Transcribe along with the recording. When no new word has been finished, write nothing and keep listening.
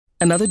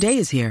Another day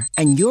is here,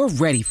 and you're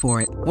ready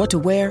for it. What to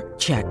wear?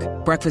 Check.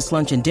 Breakfast,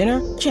 lunch, and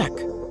dinner? Check.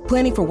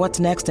 Planning for what's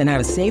next and how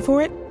to save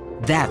for it?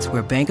 That's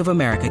where Bank of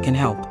America can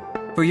help.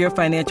 For your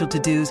financial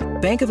to-dos,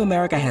 Bank of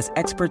America has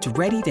experts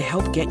ready to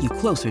help get you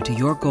closer to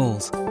your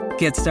goals.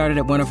 Get started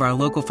at one of our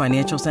local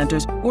financial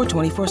centers or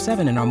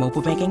 24/7 in our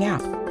mobile banking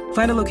app.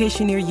 Find a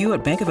location near you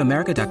at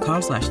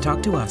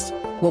bankofamerica.com/talktous.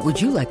 What would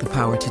you like the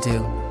power to do?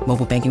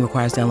 Mobile banking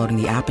requires downloading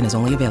the app and is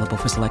only available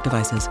for select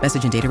devices.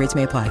 Message and data rates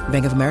may apply.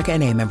 Bank of America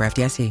N.A., member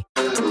FDIC.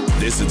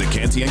 This is the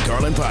Canty and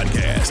Carlin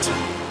podcast.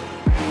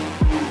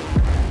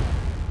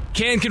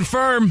 Can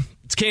confirm.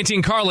 It's Canty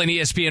and Carlin,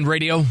 ESPN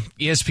Radio,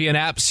 ESPN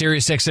app,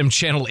 Sirius XM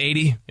Channel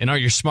 80, and on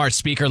your smart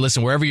speaker.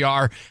 Listen, wherever you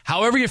are,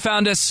 however you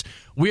found us,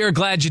 we are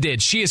glad you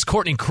did. She is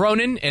Courtney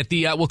Cronin at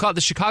the, we'll call it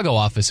the Chicago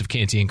office of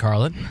Canty and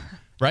Carlin.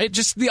 Right?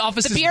 Just the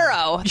office. The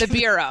Bureau.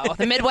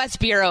 The Midwest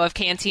Bureau of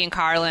Canty and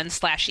Carlin /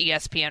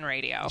 ESPN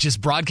Radio. Just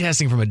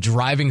broadcasting from a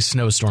driving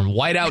snowstorm,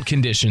 whiteout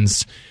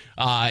conditions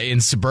in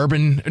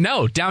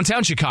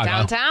downtown Chicago.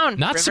 Downtown.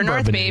 Not River suburban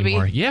North, baby.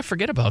 anymore. Yeah,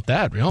 forget about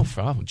that. Oh,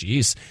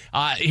 geez.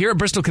 Here at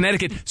Bristol,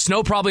 Connecticut,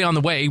 snow probably on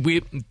the way.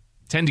 We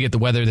tend to get the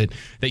weather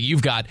that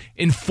you've got.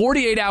 In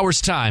 48 hours'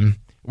 time,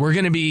 we're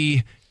going to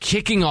be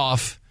kicking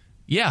off,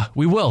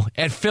 we will,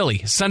 at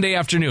Philly, Sunday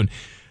afternoon.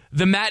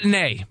 The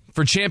matinee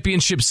for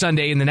Championship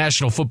Sunday in the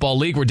National Football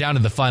League. We're down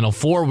to the Final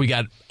Four. We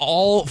got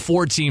all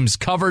four teams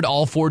covered,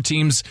 all four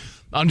teams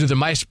under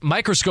the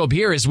microscope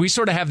here as we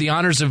sort of have the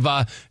honors of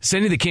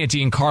sending the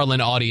Canty and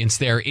Carlin audience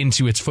there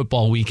into its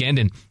football weekend.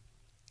 And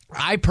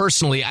I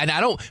personally,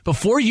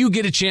 before you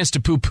get a chance to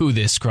poo-poo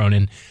this,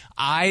 Cronin,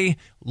 I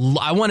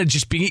want to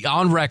just be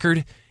on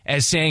record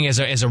as saying, as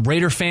a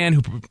Raider fan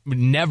who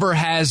never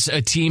has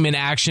a team in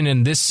action,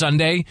 and this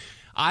Sunday,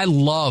 I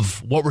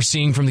love what we're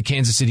seeing from the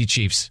Kansas City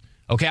Chiefs.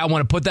 Okay, I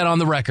want to put that on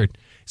the record.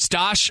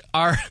 Stosh,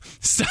 our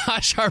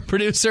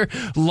producer,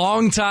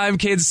 longtime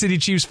Kansas City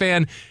Chiefs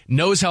fan,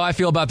 knows how I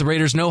feel about the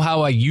Raiders, know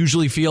how I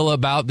usually feel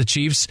about the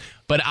Chiefs,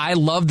 but I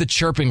love the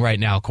chirping right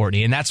now,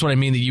 Courtney, and that's what I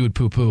mean that you would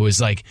poo-poo,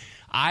 is like,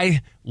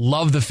 I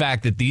love the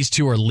fact that these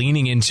two are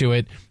leaning into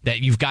it,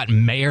 that you've got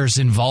mayors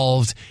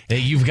involved,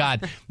 that you've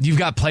got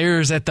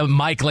players at the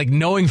mic, like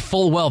knowing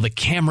full well the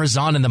camera's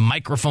on and the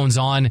microphone's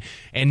on,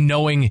 and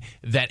knowing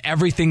that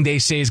everything they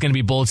say is going to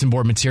be bulletin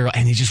board material,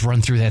 and they just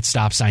run through that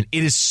stop sign.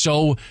 It is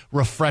so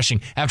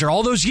refreshing. After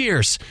all those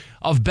years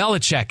of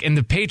Belichick and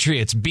the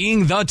Patriots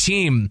being the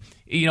team,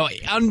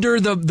 under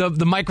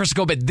the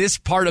microscope at this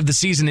part of the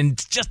season and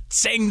just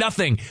saying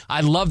nothing. I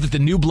love that the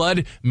new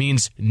blood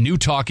means new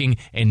talking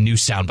and new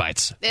sound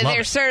bites.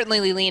 They're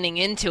certainly leaning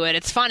into it.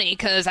 It's funny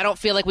because I don't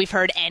feel like we've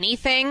heard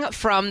anything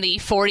from the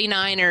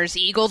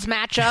 49ers-Eagles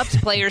matchups,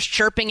 players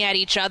chirping at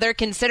each other,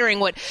 considering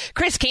what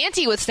Chris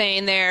Canty was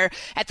saying there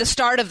at the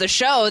start of the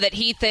show, that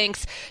he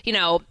thinks,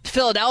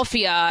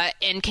 Philadelphia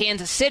and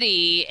Kansas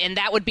City, and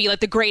that would be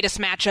like the greatest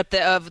matchup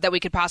that we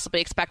could possibly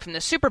expect from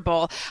the Super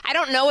Bowl. I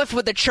don't know if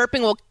with the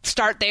chirping will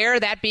start there,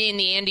 that being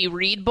the Andy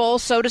Reid Bowl,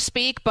 so to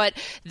speak, but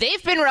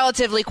they've been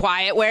relatively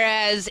quiet,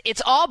 whereas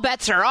it's all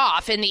bets are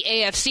off in the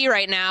AFC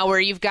right now, where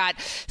you've got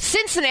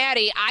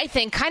Cincinnati, I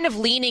think, kind of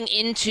leaning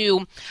into,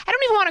 I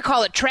don't even want to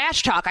call it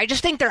trash talk, I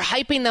just think they're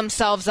hyping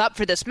themselves up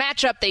for this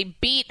matchup. They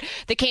beat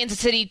the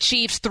Kansas City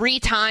Chiefs 3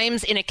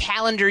 times in a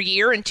calendar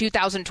year in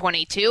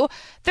 2022.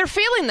 They're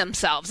feeling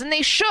themselves, and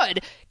they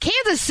should.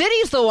 Kansas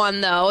City's the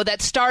one, though,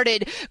 that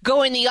started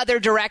going the other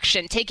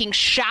direction, taking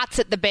shots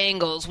at the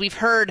Bengals. We've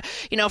heard,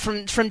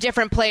 from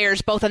different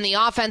players, both on the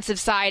offensive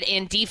side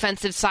and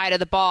defensive side of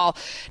the ball,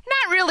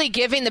 not really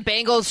giving the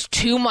Bengals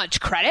too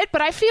much credit,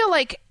 but I feel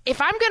like if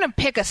I'm going to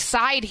pick a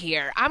side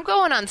here, I'm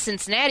going on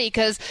Cincinnati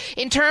because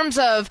in terms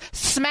of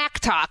smack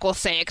talk, we'll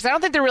say it, because I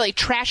don't think they're really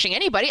trashing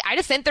anybody. I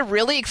just think they're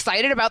really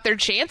excited about their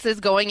chances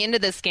going into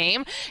this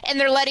game, and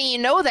they're letting you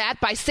know that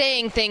by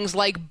saying things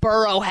like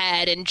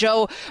Burrowhead and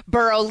Joe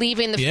Burrow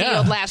leaving the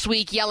field last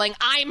week yelling,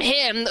 "I'm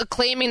him,"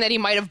 claiming that he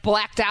might have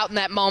blacked out in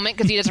that moment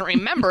because he doesn't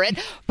remember it.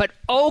 But,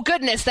 oh,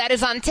 goodness, that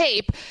is on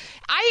tape.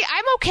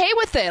 I'm okay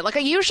with it. Like,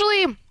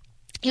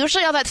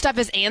 Usually all that stuff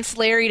is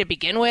ancillary to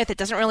begin with. It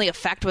doesn't really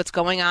affect what's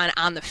going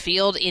on the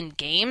field in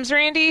games,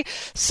 Randy.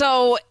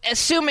 So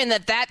assuming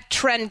that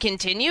trend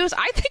continues,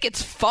 I think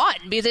it's fun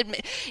because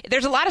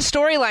there's a lot of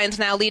storylines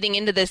now leading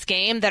into this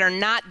game that are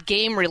not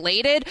game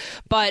related,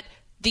 but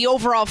the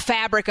overall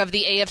fabric of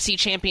the AFC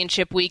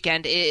Championship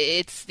weekend,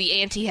 it's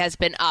the ante has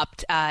been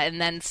upped and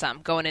then some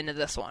going into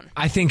this one.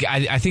 I think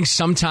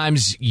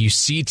sometimes you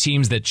see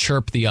teams that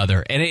chirp the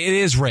other, and it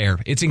is rare.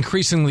 It's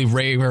increasingly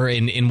rare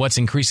in what's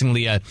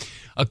increasingly a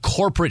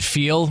corporate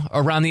feel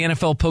around the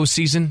NFL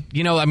postseason.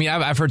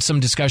 I've heard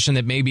some discussion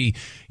that maybe,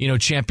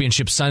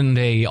 Championship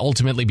Sunday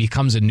ultimately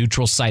becomes a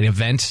neutral site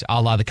event,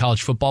 a la the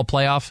college football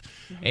playoff.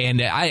 Mm-hmm.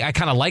 And I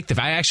kind of like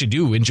I actually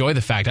do enjoy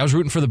the fact. I was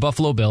rooting for the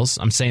Buffalo Bills.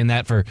 I'm saying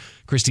that for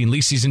Christine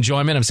Lisi's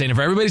enjoyment. I'm saying it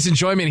for everybody's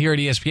enjoyment here at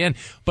ESPN.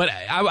 But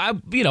I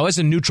as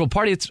a neutral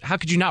party, how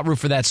could you not root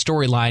for that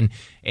storyline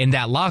in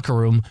that locker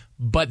room?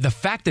 But the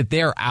fact that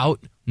they're out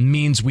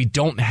means we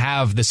don't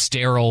have the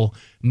sterile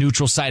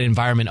neutral site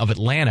environment of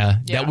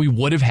Atlanta that we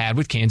would have had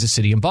with Kansas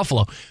City and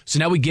Buffalo. So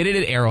now we get it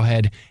at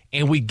Arrowhead,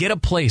 and we get a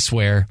place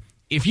where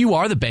if you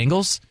are the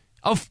Bengals,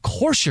 of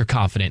course you're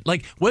confident.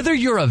 Like, whether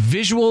you're a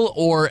visual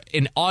or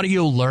an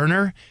audio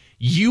learner,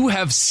 you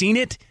have seen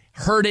it,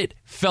 heard it,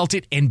 felt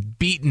it, and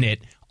beaten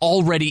it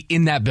already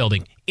in that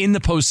building, in the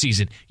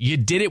postseason. You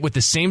did it with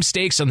the same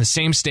stakes on the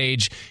same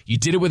stage. You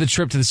did it with a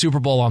trip to the Super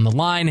Bowl on the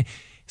line.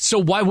 So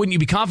why wouldn't you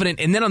be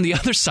confident? And then on the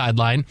other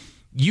sideline,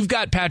 you've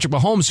got Patrick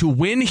Mahomes, who,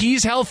 when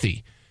he's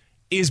healthy,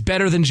 is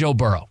better than Joe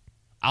Burrow.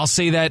 I'll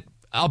say that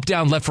up,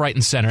 down, left, right,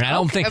 and center. And I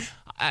don't think...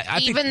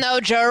 Even though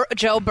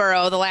Joe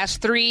Burrow, the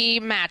last 3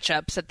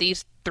 matchups that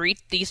these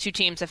two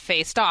teams have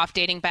faced off,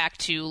 dating back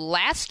to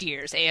last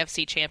year's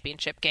AFC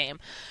Championship game,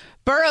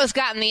 Burrow's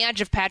gotten the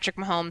edge of Patrick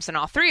Mahomes in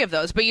all 3 of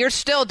those, but you're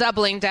still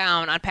doubling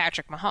down on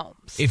Patrick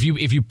Mahomes. If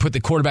you put the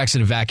quarterbacks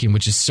in a vacuum,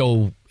 which is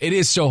so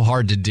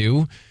hard to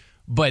do,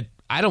 but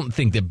I don't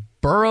think that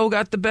Burrow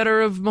got the better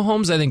of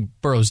Mahomes. I think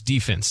Burrow's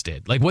defense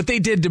did. Like, what they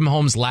did to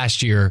Mahomes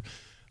last year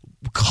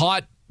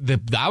caught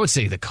I would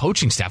say the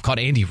coaching staff caught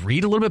Andy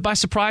Reid a little bit by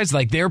surprise.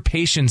 Like, their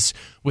patience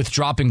with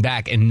dropping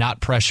back and not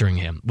pressuring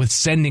him, with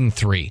sending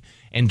 3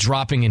 and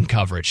dropping in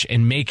coverage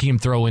and making him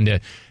throw into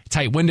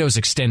tight windows,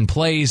 extend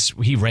plays.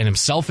 He ran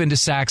himself into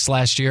sacks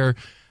last year.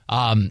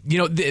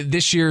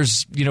 This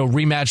year's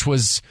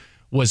rematch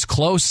was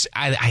close.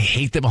 I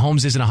hate that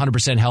Mahomes isn't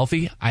 100%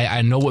 healthy.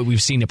 I know what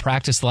we've seen to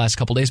practice the last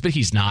couple of days, but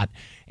he's not.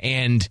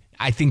 And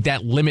I think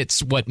that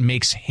limits what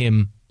makes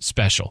him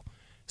special.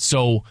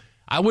 So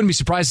I wouldn't be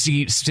surprised to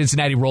see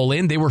Cincinnati roll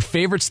in. They were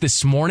favorites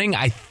this morning.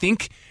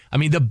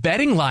 The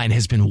betting line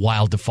has been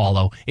wild to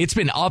follow. It's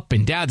been up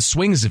and down,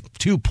 swings of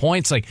 2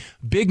 points, like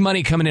big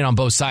money coming in on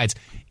both sides.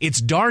 It's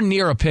darn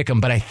near a pick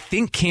 'em, but I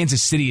think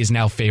Kansas City is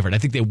now favored. I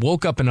think they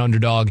woke up an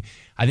underdog.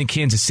 I think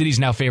Kansas City's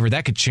now favored.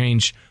 That could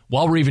change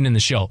while we're even in the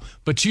show.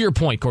 But to your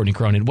point, Courtney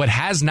Cronin, what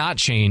has not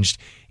changed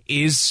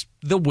is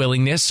the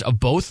willingness of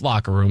both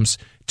locker rooms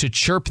to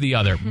chirp the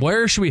other.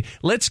 Where should we?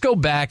 Let's go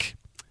back.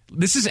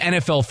 This is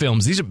NFL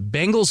Films. These are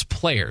Bengals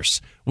players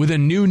with a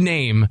new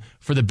name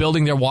for the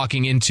building they're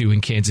walking into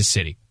in Kansas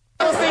City.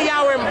 We'll see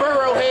y'all in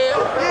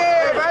Burrowhead.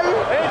 Yeah, baby.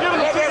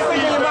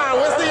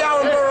 We'll see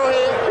y'all in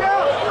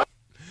Burrowhead.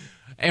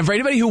 And for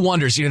anybody who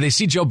wonders, they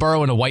see Joe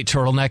Burrow in a white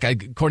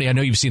turtleneck. Courtney, I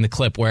know you've seen the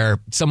clip where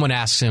someone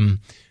asks him,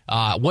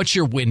 what's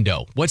your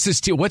window? What's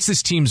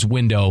this team's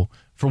window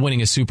for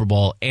winning a Super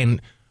Bowl?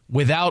 And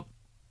he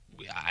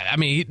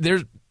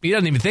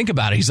doesn't even think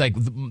about it. He's like,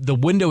 the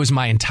window is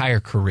my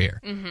entire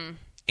career. Mm-hmm.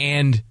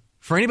 And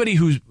for anybody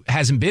who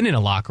hasn't been in a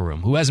locker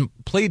room, who hasn't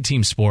played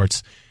team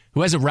sports,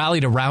 who hasn't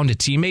rallied around a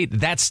teammate,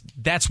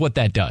 that's what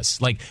that does.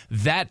 Like,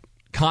 that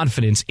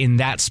confidence in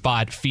that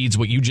spot feeds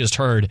what you just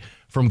heard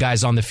from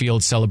guys on the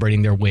field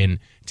celebrating their win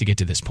to get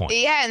to this point.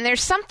 Yeah, and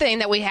there's something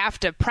that we have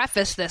to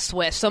preface this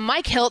with. So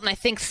Mike Hilton, I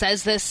think,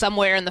 says this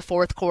somewhere in the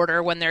fourth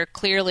quarter when they're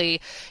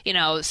clearly,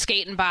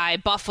 skating by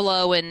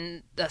Buffalo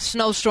in the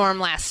snowstorm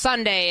last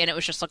Sunday, and it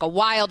was just like a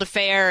wild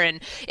affair, and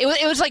it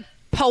was like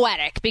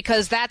poetic,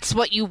 because that's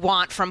what you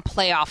want from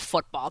playoff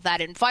football, that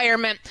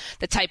environment,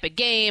 the type of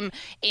game,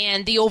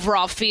 and the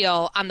overall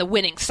feel on the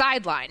winning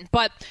sideline.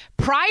 But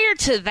prior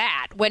to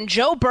that, when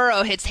Joe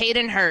Burrow hits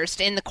Hayden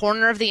Hurst in the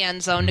corner of the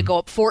end zone to go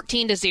up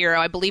 14-0,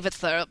 I believe it's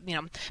the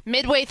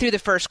midway through the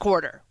first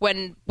quarter,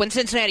 when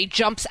Cincinnati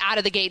jumps out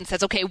of the gate and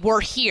says, okay,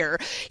 we're here,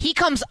 he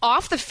comes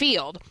off the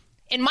field.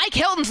 And Mike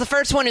Hilton's the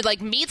first one who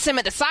meets him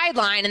at the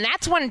sideline, and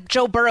that's when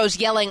Joe Burrow's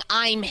yelling,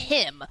 "I'm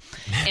him."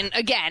 And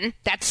again,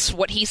 that's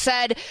what he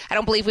said. I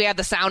don't believe we have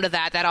the sound of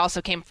that. That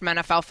also came from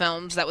NFL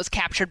Films that was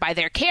captured by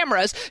their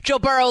cameras. Joe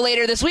Burrow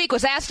later this week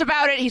was asked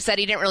about it. He said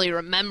he didn't really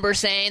remember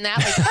saying that.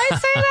 Like, did I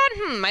say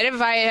that? Might have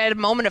if I had a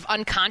moment of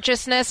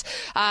unconsciousness.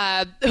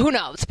 Who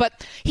knows?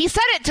 But he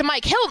said it to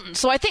Mike Hilton.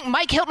 So I think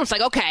Mike Hilton's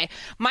like, okay,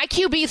 my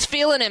QB's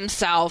feeling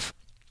himself.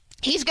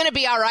 He's going to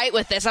be all right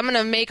with this. I'm going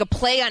to make a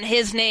play on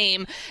his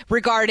name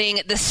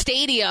regarding the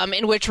stadium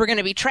in which we're going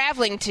to be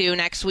traveling to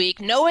next week,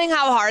 knowing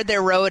how hard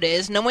their road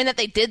is, knowing that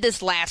they did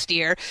this last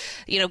year,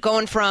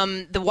 going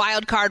from the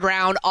wild card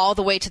round all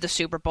the way to the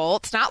Super Bowl.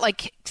 It's not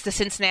like the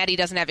Cincinnati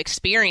doesn't have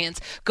experience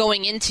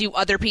going into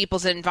other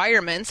people's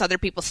environments, other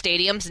people's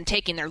stadiums, and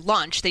taking their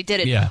lunch. They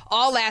did it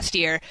all last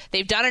year.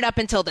 They've done it up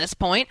until this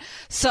point.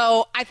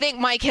 So I think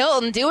Mike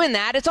Hilton doing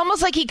that, it's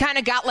almost like he kind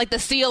of got the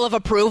seal of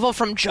approval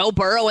from Joe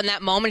Burrow in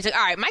that moment. He's like,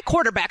 all right, my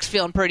quarterback's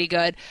feeling pretty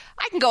good.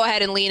 I can go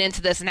ahead and lean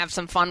into this and have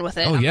some fun with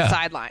it on the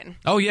sideline.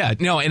 Oh, yeah.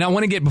 No, and I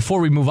want to get, before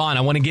we move on,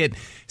 I want to get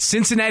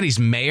Cincinnati's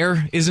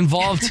mayor is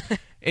involved.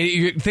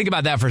 Think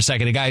about that for a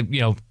second. A guy,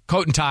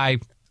 coat and tie,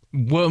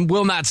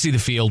 will not see the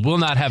field, will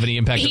not have any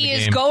impact on the game.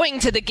 He is going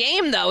to the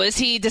game, though, as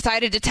he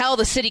decided to tell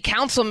the city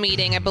council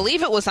meeting. I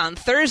believe it was on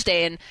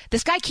Thursday, and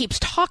this guy keeps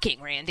talking,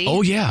 Randy.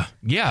 Oh, yeah.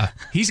 Yeah.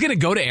 He's going to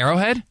go to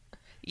Arrowhead?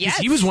 Yes.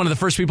 He was one of the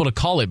first people to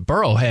call it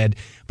Burrowhead,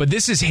 but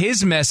this is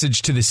his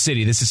message to the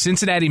city. This is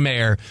Cincinnati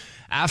Mayor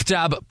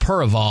Aftab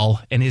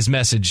Purival and his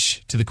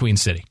message to the Queen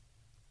City.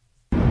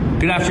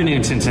 Good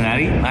afternoon,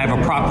 Cincinnati. I have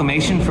a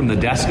proclamation from the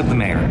desk of the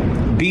mayor.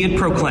 Be it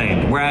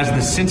proclaimed, whereas the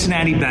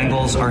Cincinnati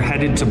Bengals are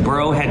headed to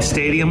Burrowhead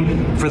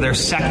Stadium for their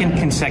second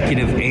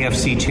consecutive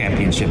AFC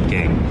Championship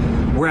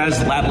game. Whereas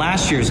at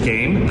last year's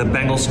game, the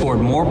Bengals scored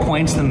more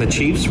points than the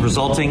Chiefs,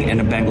 resulting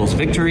in a Bengals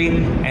victory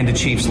and a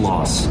Chiefs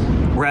loss.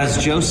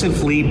 Whereas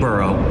Joseph Lee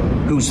Burrow,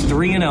 who's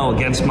 3-0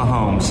 against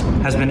Mahomes,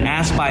 has been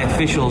asked by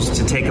officials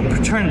to take a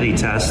paternity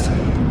test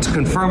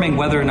confirming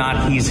whether or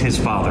not he's his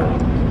father.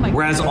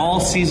 Whereas all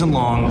season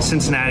long,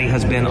 Cincinnati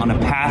has been on a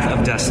path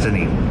of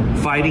destiny,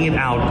 fighting it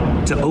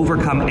out to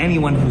overcome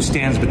anyone who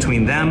stands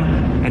between them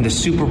and a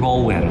Super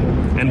Bowl win.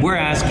 And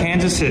whereas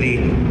Kansas City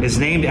is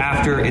named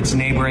after its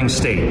neighboring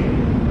state,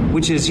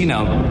 which is,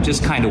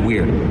 just kind of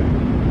weird.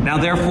 Now,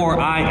 therefore,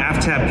 I,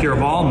 Aftab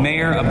Piraval,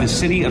 Mayor of the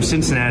City of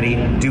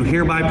Cincinnati, do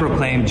hereby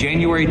proclaim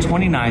January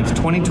 29th,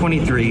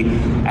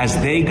 2023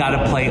 as They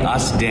Gotta Play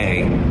Us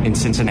Day in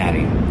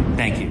Cincinnati.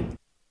 Thank you.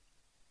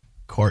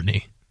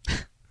 Courtney.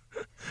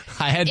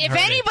 If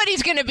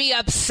anybody's going to be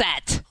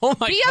upset,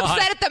 be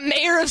upset at the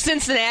mayor of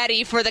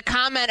Cincinnati for the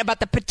comment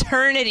about the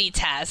paternity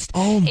test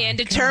and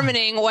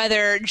determining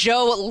whether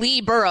Joe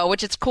Lee Burrow,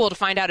 which it's cool to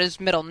find out his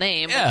middle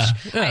name. Yeah.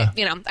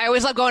 I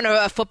always love going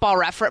to a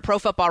Pro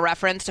Football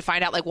Reference to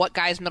find out what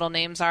guys' middle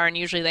names are, and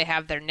usually they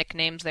have their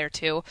nicknames there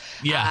too.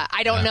 Yeah.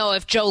 I don't know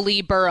if Joe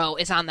Lee Burrow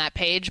is on that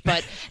page,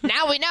 but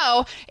now we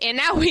know, and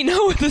now we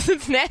know what the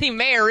Cincinnati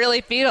mayor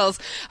really feels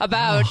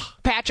about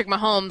Patrick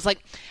Mahomes.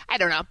 I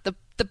don't know, the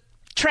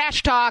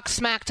trash talk,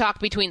 smack talk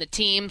between the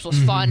teams was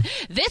fun.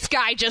 This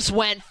guy just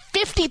went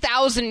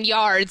 50,000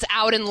 yards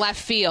out in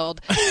left field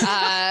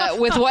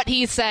with what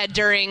he said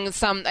during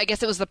I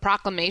guess it was the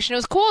proclamation. It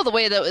was cool the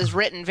way that it was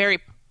written, very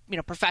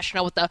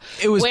professional with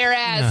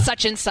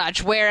such and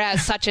such,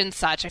 whereas such and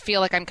such. I feel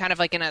like I'm kind of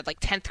in a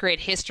 10th grade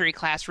history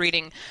class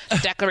reading the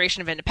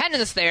Declaration of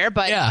Independence there,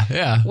 but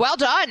well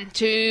done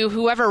to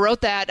whoever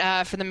wrote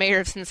that for the mayor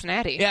of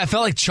Cincinnati. Yeah, it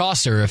felt like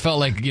Chaucer. It felt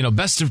like,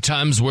 best of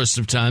times, worst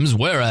of times,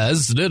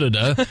 whereas,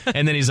 da-da-da.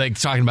 And then he's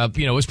talking about,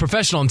 it was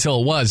professional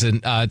until it was,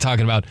 and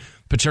talking about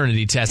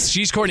paternity tests.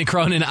 She's Courtney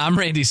Cronin. I'm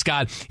Randy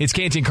Scott. It's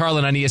Canty and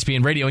Carlin on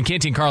ESPN Radio, and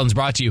Canty and Carlin's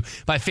brought to you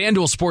by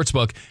FanDuel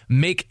Sportsbook.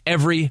 Make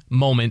every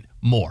moment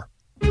more.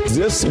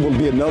 This will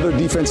be another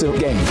defensive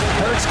game.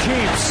 Hurts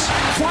keeps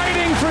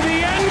fighting for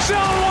the end zone.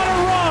 What a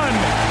run!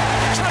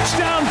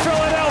 Touchdown,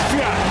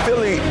 Philadelphia.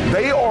 Philly,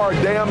 they are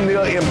damn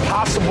near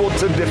impossible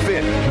to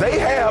defend. They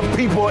have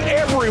people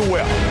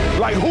everywhere.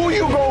 Who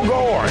you gonna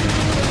guard?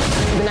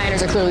 The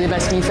Niners are clearly the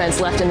best defense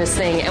left in this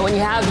thing. And when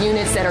you have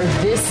units that are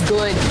this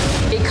good,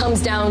 it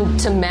comes down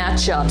to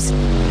matchups.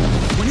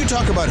 When you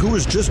talk about who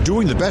is just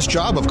doing the best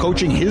job of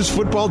coaching his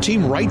football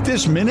team right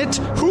this minute,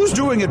 who's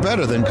doing it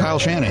better than Kyle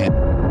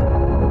Shanahan?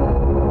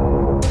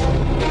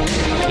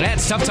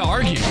 It's tough to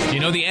argue.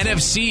 The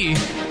NFC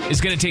is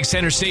going to take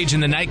center stage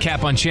in the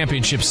nightcap on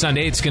Championship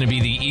Sunday. It's going to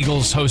be the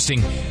Eagles hosting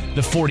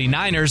the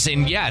 49ers.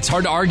 And, it's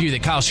hard to argue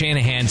that Kyle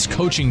Shanahan's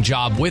coaching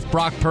job with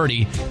Brock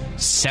Purdy,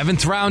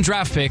 7th-round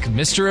draft pick,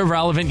 Mr.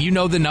 Irrelevant. You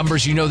know the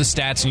numbers, you know the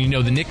stats, and you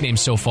know the nicknames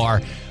so far.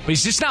 But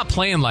he's just not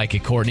playing like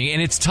it, Courtney.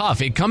 And it's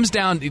tough. It comes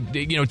down,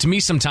 to me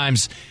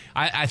sometimes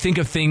I think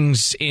of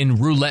things in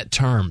roulette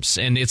terms.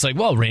 And it's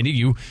well, Randy,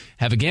 you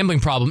have a gambling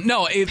problem.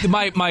 No,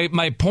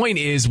 my point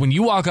is when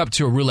you walk up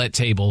to a roulette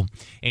table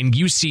and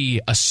you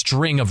see a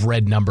string of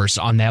red numbers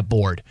on that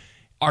board,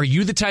 are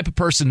you the type of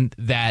person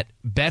that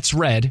bets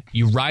red,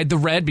 you ride the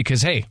red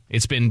because, hey,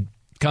 it's been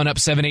coming up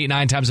 7, 8,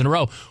 9 times in a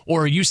row?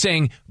 Or are you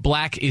saying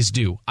black is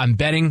due? I'm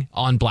betting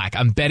on black.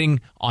 I'm betting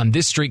on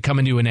this streak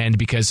coming to an end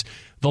because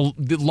the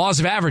laws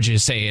of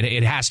averages say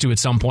it has to at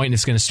some point, and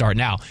it's going to start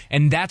now.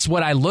 And that's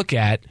what I look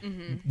at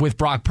with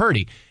Brock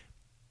Purdy.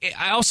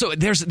 I also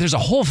there's a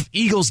whole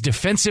Eagles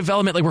defensive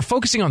element. We're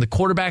focusing on the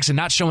quarterbacks and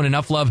not showing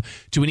enough love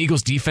to an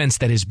Eagles defense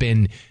that has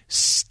been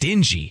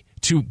stingy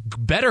to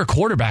better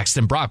quarterbacks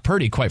than Brock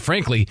Purdy, quite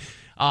frankly.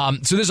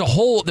 So there's a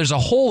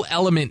whole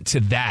element to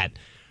that.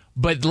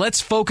 But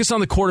let's focus on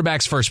the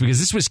quarterbacks first, because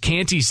this was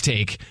Canty's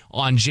take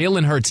on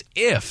Jalen Hurts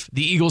if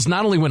the Eagles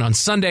not only win on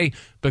Sunday,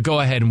 but go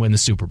ahead and win the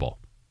Super Bowl.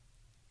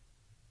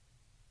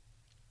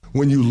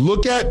 When you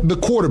look at the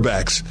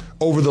quarterbacks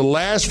over the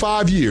last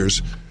 5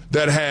 years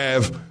that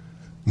have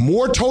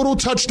more total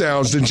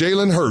touchdowns than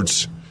Jalen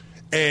Hurts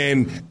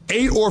and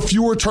 8 or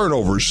fewer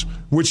turnovers,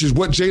 which is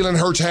what Jalen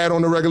Hurts had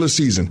on the regular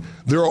season,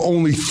 there are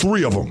only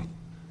 3 of them.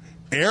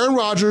 Aaron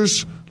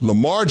Rodgers,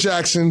 Lamar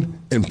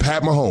Jackson, and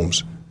Pat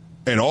Mahomes.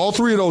 And all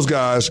 3 of those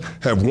guys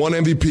have won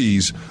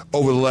MVPs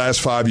over the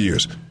last 5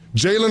 years.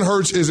 Jalen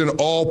Hurts is an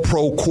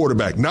all-pro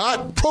quarterback.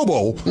 Not Pro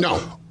Bowl.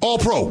 No.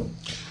 All-pro.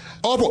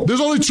 All-pro.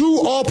 There's only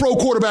 2 all-pro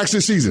quarterbacks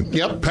this season.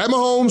 Yep. Pat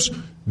Mahomes,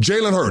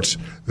 Jalen Hurts.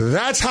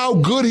 That's how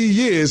good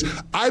he is.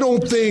 I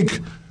don't think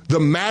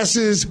the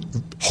masses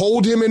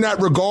hold him in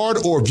that regard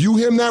or view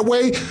him that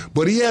way,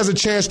 but he has a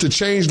chance to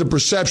change the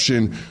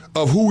perception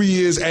of who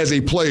he is as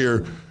a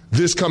player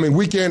this coming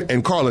weekend.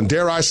 And Carlin,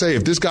 dare I say,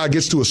 if this guy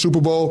gets to a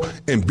Super Bowl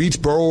and beats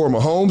Burrow or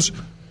Mahomes,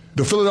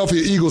 the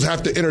Philadelphia Eagles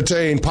have to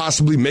entertain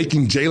possibly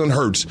making Jalen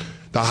Hurts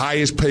the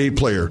highest paid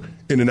player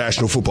in the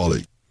National Football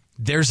League.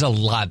 There's a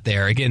lot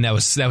there. Again, that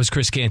was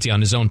Chris Canty on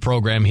his own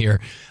program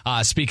here,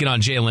 speaking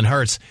on Jalen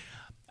Hurts.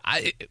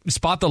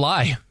 Spot the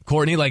lie,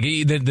 Courtney. Like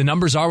the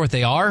numbers are what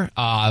they are.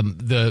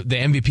 The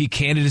MVP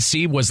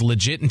candidacy was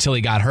legit until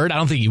he got hurt. I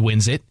don't think he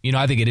wins it.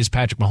 I think it is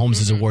Patrick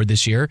Mahomes' award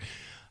this year.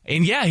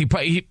 And yeah,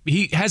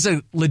 he has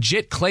a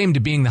legit claim to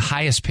being the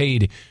highest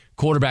paid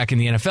quarterback in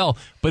the NFL.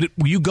 But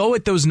you go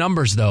at those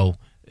numbers though.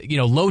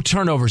 Low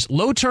turnovers.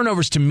 Low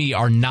turnovers to me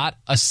are not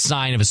a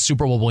sign of a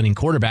Super Bowl winning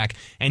quarterback.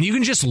 And you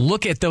can just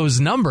look at those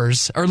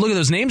numbers, or look at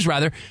those names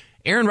rather.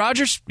 Aaron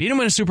Rodgers, he didn't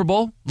win a Super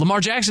Bowl. Lamar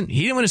Jackson,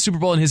 he didn't win a Super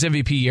Bowl in his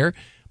MVP year.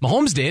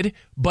 Mahomes did,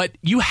 but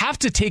you have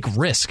to take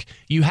risk.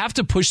 You have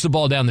to push the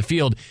ball down the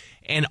field.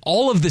 And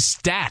all of the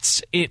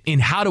stats in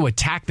how to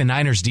attack the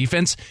Niners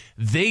defense,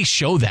 they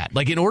show that.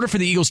 Like, in order for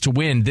the Eagles to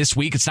win this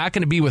week, it's not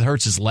going to be with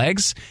Hurts'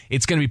 legs.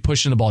 It's going to be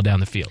pushing the ball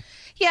down the field.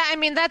 Yeah, I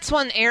mean, that's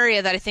one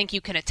area that I think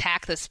you can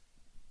attack this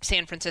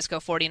San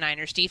Francisco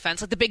 49ers defense,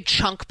 like the big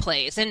chunk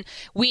plays. And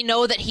we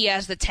know that he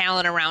has the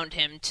talent around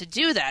him to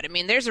do that. I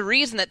mean, there's a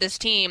reason that this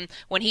team,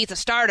 when he's a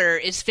starter,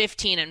 is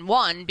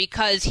 15-1,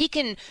 because he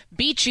can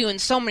beat you in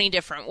so many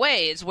different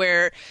ways,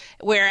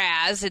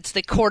 whereas it's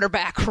the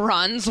quarterback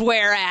runs,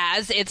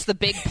 whereas it's the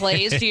big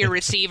plays to your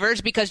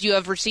receivers, because you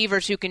have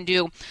receivers who can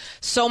do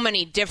so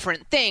many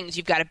different things.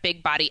 You've got a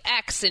big body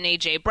X in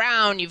A.J.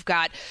 Brown, you've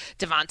got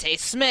Devontae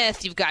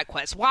Smith, you've got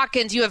Quez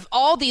Watkins, you have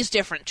all these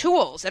different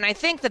tools. And I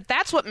think that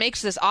that's what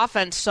makes this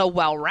offense so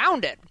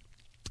well-rounded.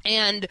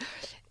 And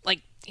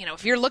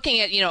if you're looking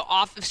at,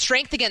 off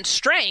strength against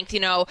strength,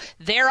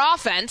 their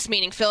offense,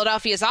 meaning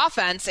Philadelphia's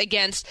offense,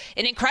 against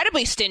an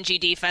incredibly stingy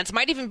defense,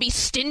 might even be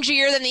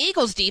stingier than the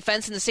Eagles'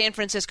 defense in the San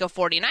Francisco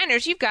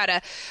 49ers. You've got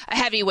a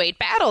heavyweight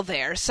battle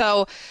there.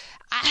 So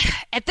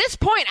at this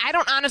point, I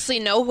don't honestly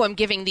know who I'm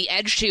giving the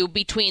edge to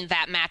between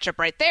that matchup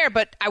right there,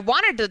 but I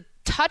wanted to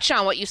touch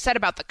on what you said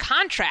about the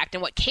contract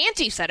and what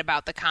Canty said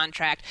about the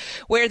contract,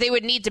 where they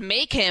would need to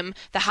make him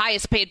the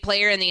highest paid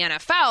player in the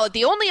NFL.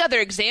 The only other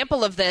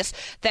example of this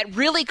that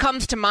really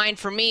comes to mind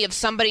for me of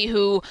somebody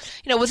who,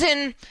 was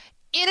in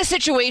a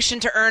situation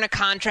to earn a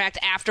contract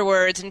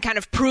afterwards and kind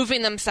of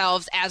proving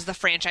themselves as the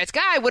franchise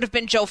guy would have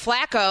been Joe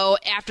Flacco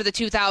after the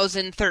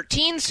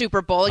 2013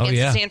 Super Bowl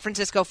against the San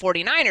Francisco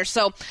 49ers.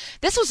 So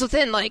this was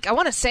within, I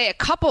want to say a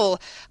couple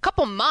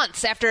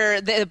months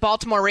after the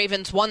Baltimore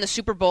Ravens won the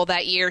Super Bowl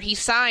that year. He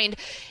signed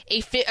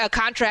a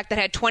contract that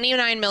had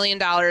 $29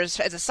 million as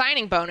a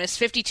signing bonus,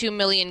 $52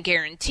 million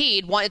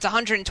guaranteed. It's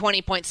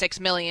 $120.6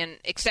 million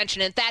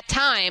extension. At that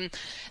time,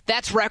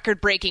 that's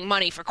record-breaking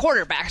money for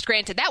quarterbacks.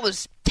 Granted, that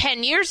was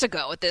 10 years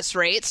ago at this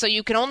rate, so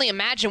you can only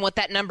imagine what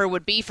that number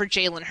would be for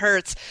Jalen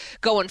Hurts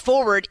going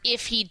forward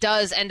if he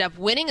does end up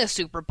winning a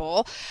Super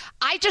Bowl.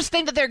 I just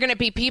think that there are going to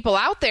be people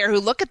out there who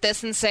look at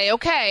this and say,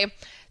 okay,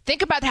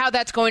 think about how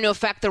that's going to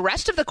affect the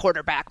rest of the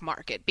quarterback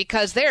market,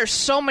 because there are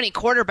so many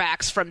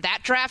quarterbacks from that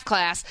draft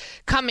class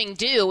coming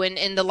due,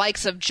 and the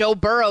likes of Joe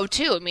Burrow,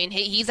 too. I mean,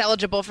 he's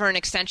eligible for an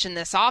extension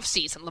this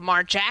offseason.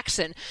 Lamar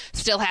Jackson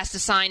still has to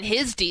sign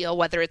his deal,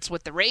 whether it's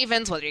with the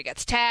Ravens, whether he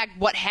gets tagged,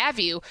 what have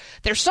you.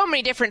 There's so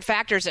many different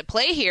factors at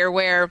play here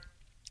where,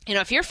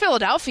 if you're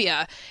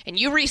Philadelphia and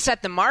you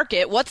reset the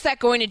market, what's that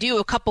going to do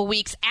a couple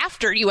weeks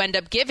after you end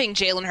up giving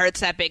Jalen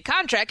Hurts that big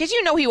contract? Because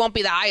he won't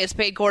be the highest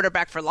paid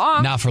quarterback for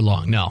long. Not for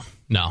long, no.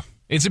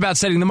 It's about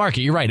setting the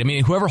market. You're right. I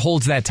mean, whoever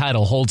holds that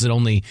title holds it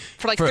only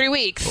for 3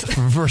 weeks.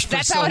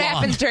 That's how it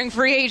happens during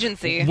free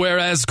agency.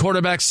 Whereas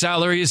quarterback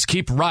salaries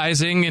keep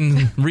rising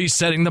and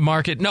resetting the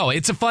market. No,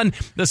 it's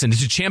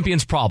it's a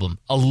champion's problem,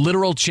 a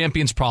literal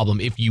champion's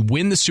problem. If you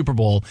win the Super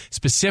Bowl,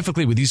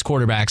 specifically with these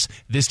quarterbacks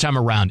this time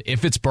around,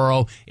 if it's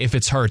Burrow, if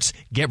it's Hurts,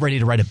 get ready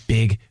to write a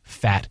big,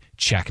 fat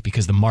check,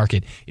 because the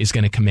market is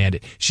going to command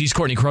it. She's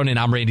Courtney Cronin.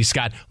 I'm Randy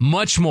Scott.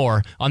 Much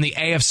more on the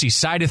AFC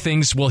side of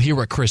things. We'll hear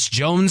what Chris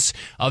Jones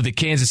of the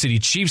Kansas City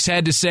Chiefs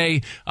had to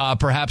say,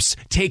 perhaps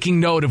taking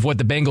note of what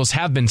the Bengals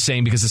have been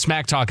saying, because the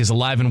smack talk is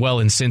alive and well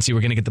in Cincy. We're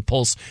going to get the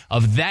pulse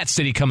of that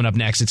city coming up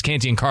next. It's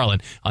Canty and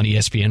Carlin on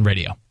ESPN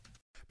Radio.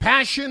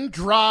 Passion,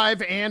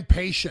 drive, and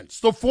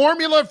patience. The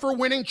formula for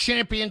winning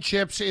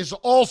championships is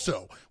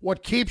also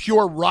what keeps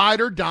your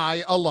ride or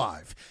die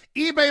alive.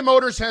 eBay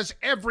Motors has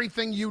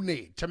everything you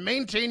need to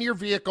maintain your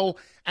vehicle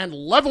and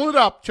level it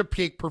up to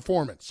peak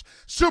performance.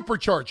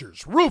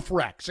 Superchargers, roof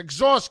racks,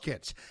 exhaust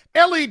kits,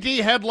 LED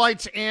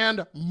headlights,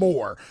 and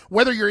more.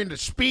 Whether you're into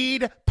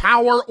speed,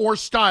 power, or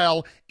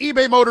style,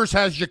 eBay Motors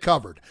has you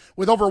covered.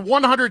 With over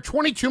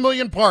 122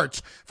 million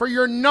parts for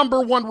your number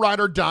one ride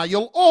or die,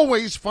 you'll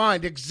always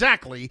find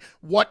exactly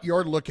what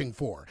you're looking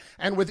for.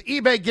 And with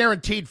eBay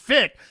Guaranteed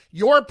Fit,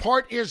 your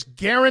part is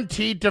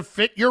guaranteed to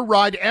fit your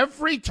ride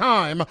every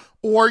time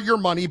or your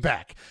money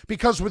back.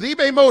 Because with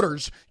eBay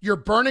Motors, you're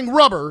burning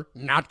rubber,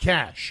 not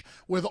cash.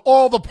 With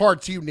all the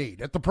parts you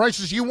need at the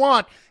prices you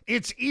want,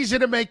 it's easy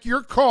to make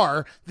your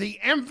car the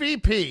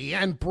MVP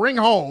and bring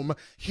home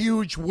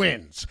huge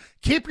wins.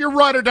 Keep your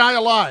ride or die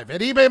alive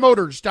at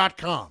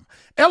ebaymotors.com.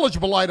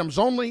 Eligible items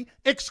only.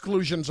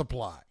 Exclusions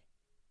apply.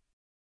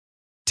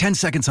 10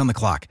 seconds on the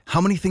clock.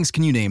 How many things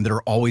can you name that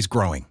are always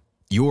growing?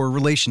 Your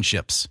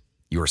relationships,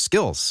 your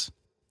skills,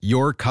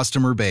 your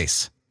customer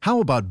base. How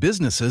about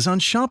businesses on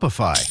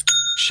Shopify?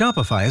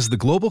 Shopify is the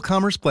global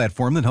commerce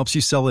platform that helps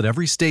you sell at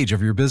every stage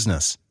of your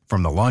business.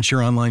 From the launch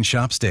your online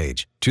shop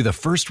stage, to the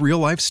first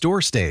real-life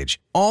store stage,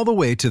 all the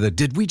way to the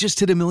did we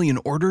just hit a million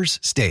orders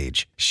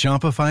stage,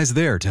 Shopify's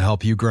there to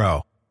help you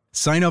grow.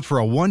 Sign up for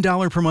a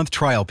 $1 per month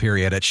trial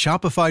period at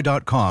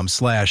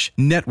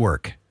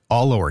shopify.com/network,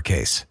 all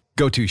lowercase.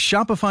 Go to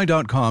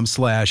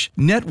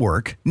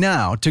shopify.com/network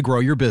now to grow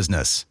your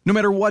business, no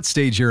matter what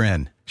stage you're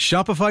in.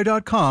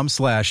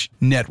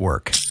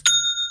 Shopify.com/network.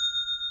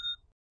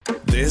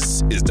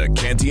 This is the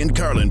Canty and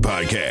Carlin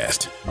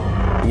podcast.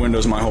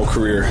 Windows my whole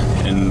career,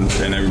 and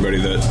everybody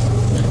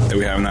that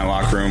we have in that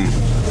locker room,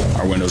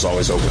 our window's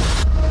always open.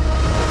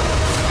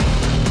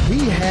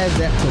 He has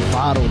that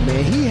bravado,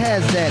 man. He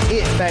has that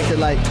it factor,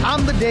 like,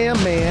 I'm the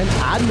damn man.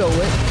 I know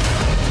it.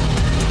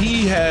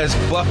 He has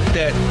bucked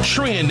that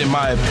trend, in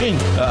my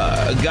opinion.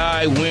 A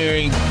guy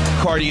wearing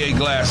Cartier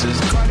glasses.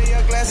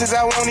 Cartier glasses,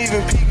 I won't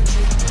even peek.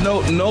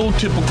 No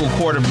typical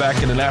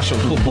quarterback in the National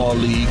Football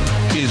League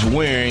is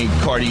wearing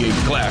Cartier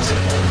glasses.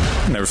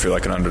 Never feel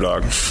like an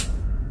underdog.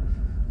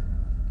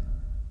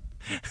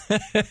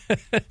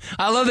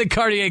 I love that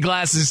Cartier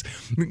glasses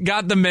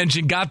got the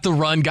mention, got the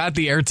run, got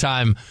the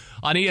airtime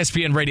on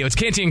ESPN Radio. It's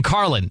Canty and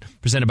Carlin,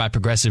 presented by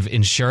Progressive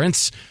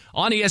Insurance.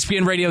 On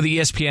ESPN Radio, the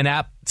ESPN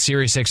app,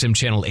 Sirius XM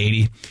Channel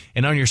 80,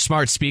 and on your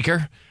smart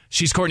speaker.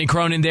 She's Courtney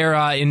Cronin there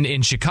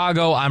in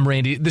Chicago. I'm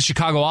Randy. The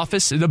Chicago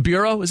office, the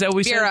Bureau, is that what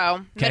we said?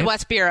 Bureau, okay.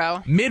 Midwest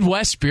Bureau.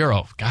 Midwest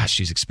Bureau. Gosh,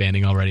 she's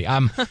expanding already.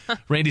 I'm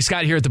Randy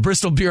Scott here at the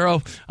Bristol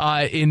Bureau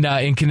in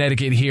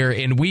Connecticut here,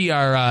 and we're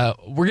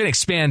going to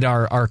expand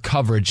our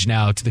coverage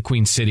now to the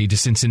Queen City, to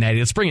Cincinnati.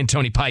 Let's bring in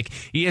Tony Pike,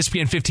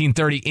 ESPN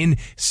 1530 in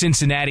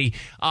Cincinnati.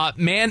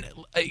 Man,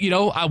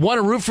 I want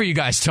to root for you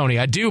guys, Tony.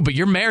 I do, but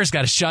your mayor's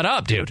got to shut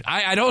up, dude.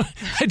 I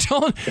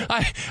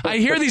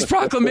hear these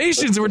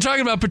proclamations, and we're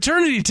talking about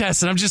paternity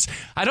tests, and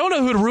I don't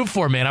know who to root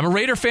for, man. I'm a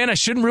Raider fan. I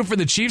shouldn't root for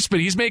the Chiefs, but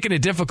he's making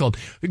it difficult.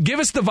 Give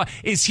us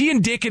is he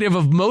indicative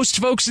of most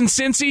folks in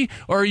Cincy,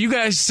 or are you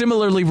guys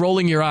similarly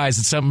rolling your eyes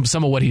at some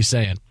of what he's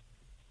saying?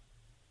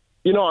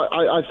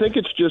 I think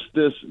it's just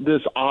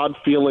this odd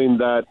feeling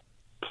that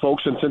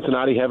folks in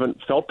Cincinnati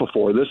haven't felt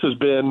before. This has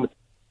been,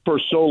 for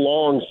so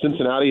long,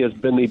 Cincinnati has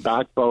been the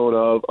backbone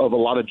of a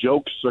lot of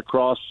jokes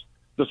across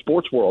the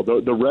sports world.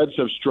 The Reds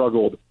have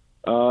struggled.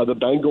 The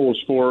Bengals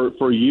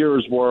for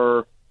years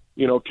were,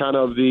 kind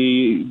of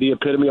the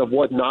epitome of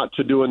what not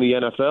to do in the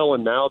NFL,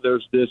 and now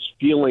there's this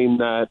feeling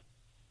that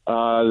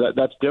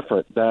that's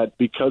different. That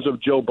because of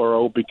Joe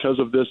Burrow, because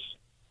of this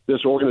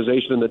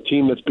organization and the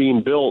team that's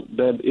being built,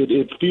 that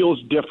it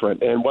feels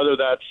different. And whether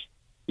that's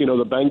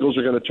the Bengals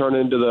are going to turn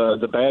into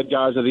the bad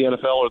guys of the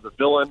NFL or the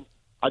villain,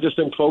 I just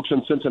think folks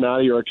in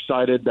Cincinnati are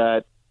excited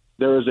that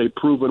there is a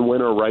proven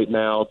winner right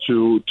now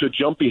to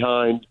jump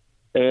behind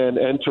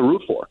and to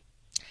root for.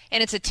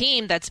 And it's a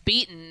team that's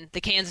beaten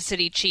the Kansas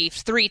City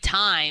Chiefs 3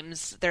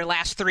 times, their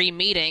last 3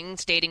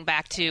 meetings, dating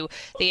back to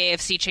the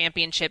AFC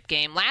Championship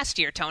game last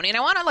year, Tony. And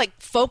I want to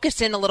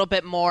focus in a little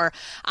bit more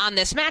on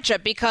this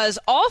matchup, because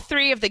all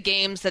 3 of the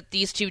games that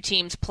these two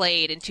teams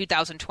played in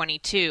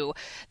 2022,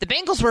 the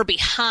Bengals were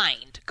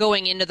behind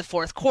going into the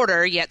fourth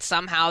quarter, yet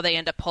somehow they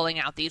end up pulling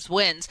out these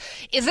wins.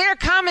 Is there a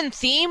common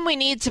theme we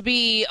need to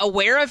be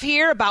aware of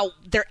here about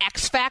their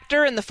X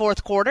factor in the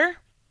fourth quarter?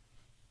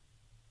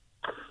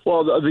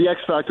 Well, the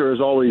X factor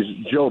is always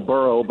Joe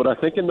Burrow, but I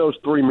think in those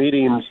 3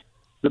 meetings,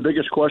 the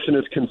biggest question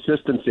is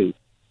consistency.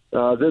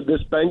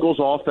 This Bengals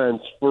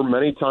offense, for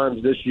many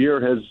times this year,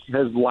 has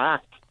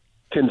lacked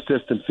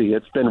consistency.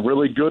 It's been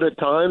really good at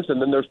times,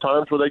 and then there's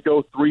times where they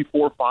go 3,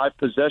 4, 5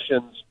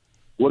 possessions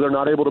where they're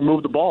not able to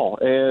move the ball.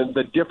 And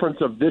the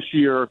difference of this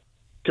year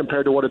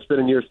compared to what it's been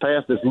in years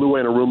past is Lou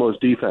Anarumo's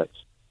defense.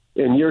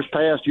 In years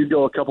past, you'd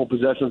go a couple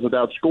possessions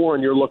without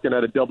scoring, you're looking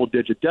at a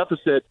double-digit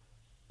deficit.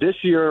 This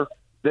year,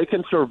 they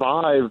can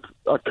survive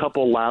a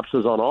couple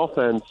lapses on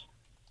offense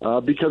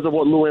because of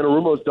what Lou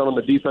Anarumo's done on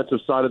the defensive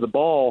side of the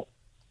ball.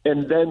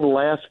 And then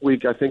last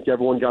week, I think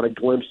everyone got a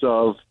glimpse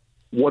of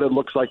what it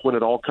looks like when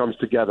it all comes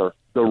together.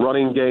 The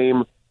running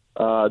game,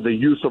 the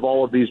use of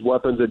all of these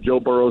weapons at Joe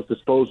Burrow's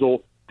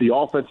disposal, the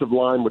offensive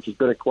line, which has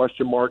been a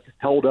question mark,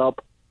 held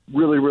up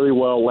really, really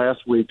well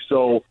last week.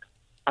 So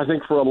I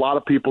think for a lot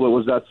of people, it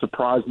was that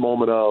surprise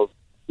moment of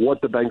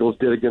what the Bengals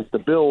did against the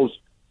Bills.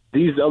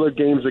 These other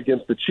games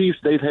against the Chiefs,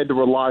 they've had to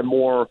rely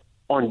more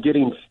on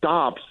getting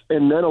stops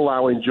and then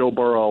allowing Joe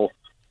Burrow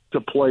to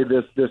play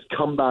this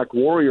comeback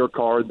warrior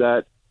card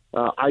that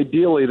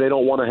ideally they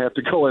don't want to have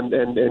to go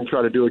and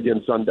try to do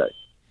again Sunday.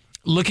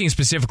 Looking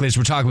specifically, as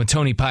we're talking with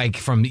Tony Pike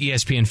from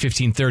ESPN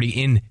 1530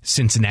 in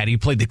Cincinnati, he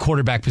played the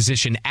quarterback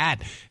position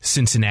at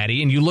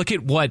Cincinnati, and you look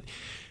at what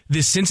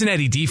this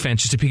Cincinnati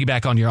defense, just to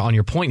piggyback on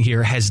your point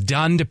here, has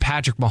done to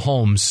Patrick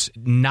Mahomes,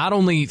 not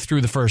only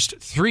through the first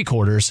 3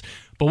 quarters,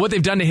 but what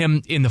they've done to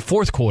him in the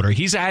fourth quarter.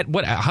 He's at,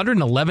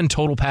 111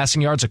 total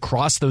passing yards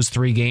across those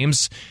 3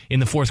 games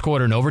in the fourth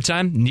quarter and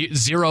overtime,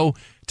 0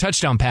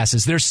 touchdown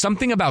passes. There's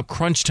something about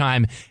crunch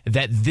time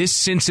that this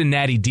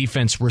Cincinnati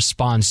defense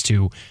responds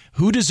to.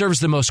 Who deserves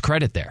the most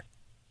credit there?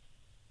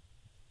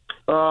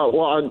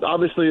 Well,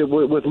 obviously,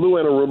 with Lou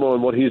Anarumo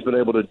and what he's been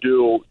able to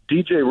do,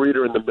 DJ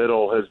Reader in the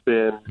middle has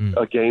been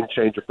a game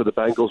changer for the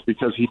Bengals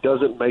because he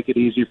doesn't make it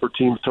easy for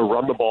teams to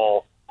run the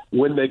ball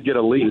when they get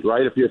a lead,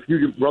 right? If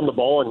you run the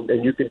ball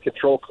and you can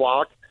control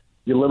clock,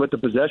 you limit the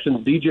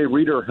possessions, DJ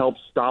Reader helps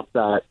stop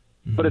that.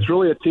 But it's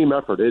really a team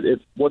effort.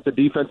 It's what the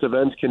defensive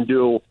ends can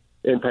do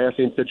in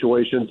passing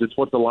situations. It's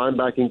what the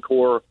linebacking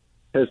core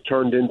has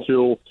turned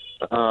into.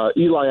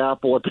 Eli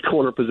Apple at the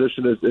corner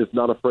position is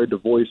not afraid to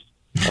voice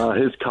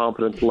his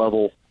confidence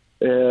level.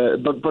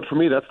 But for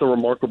me, that's the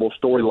remarkable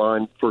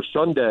storyline for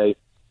Sunday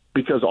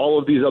because all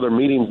of these other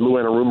meetings, Lou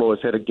Anarumo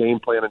has had a game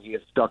plan and he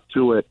has stuck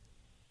to it.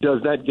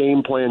 Does that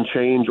game plan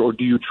change, or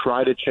do you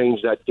try to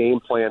change that game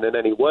plan in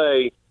any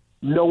way,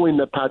 knowing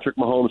that Patrick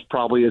Mahomes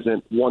probably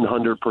isn't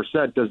 100%?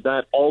 Does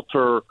that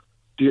alter?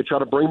 Do you try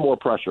to bring more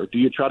pressure? Do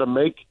you try to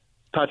make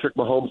Patrick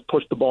Mahomes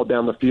push the ball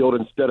down the field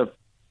instead of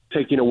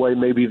taking away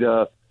maybe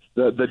the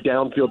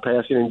downfield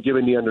passing and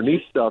giving the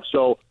underneath stuff?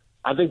 So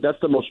I think that's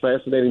the most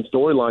fascinating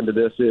storyline to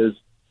this is,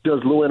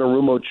 does Lou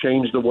Anarumo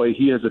change the way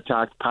he has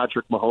attacked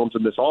Patrick Mahomes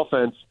in this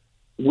offense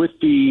with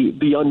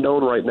the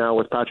unknown right now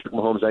with Patrick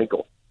Mahomes'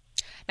 ankle?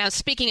 Now,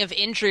 speaking of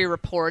injury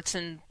reports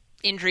and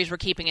injuries we're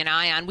keeping an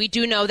eye on, we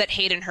do know that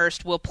Hayden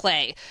Hurst will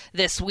play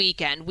this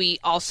weekend. We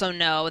also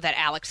know that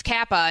Alex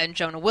Kappa and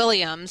Jonah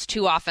Williams,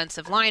 two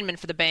offensive linemen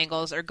for the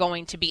Bengals, are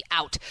going to be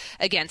out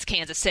against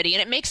Kansas City.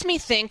 And it makes me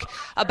think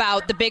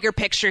about the bigger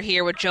picture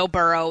here with Joe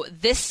Burrow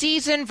this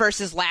season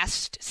versus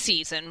last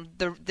season,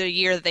 the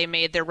year that they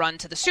made their run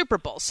to the Super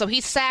Bowl. So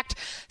he's sacked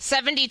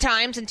 70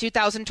 times in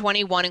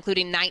 2021,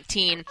 including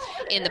 19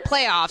 in the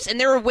playoffs. And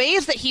there are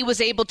ways that he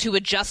was able to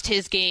adjust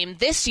his game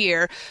this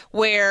year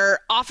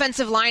where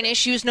offensive line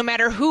issues, no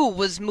matter who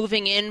was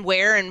moving in,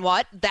 where, and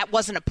what, that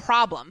wasn't a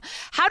problem.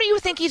 How do you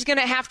think he's going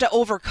to have to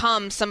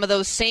overcome some of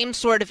those same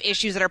sort of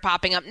issues that are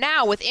popping up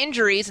now with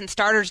injuries and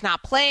starters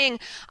not playing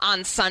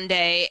on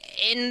Sunday,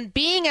 in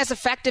being as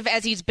effective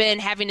as he's been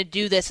having to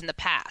do this in the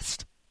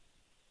past?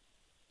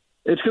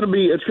 It's going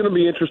to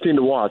be interesting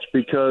to watch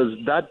because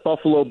that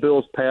Buffalo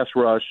Bills pass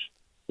rush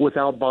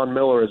without Von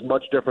Miller is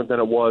much different than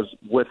it was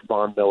with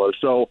Von Miller.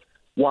 So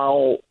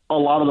while a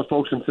lot of the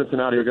folks in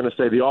Cincinnati are going to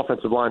say the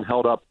offensive line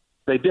held up,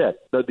 they did.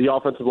 The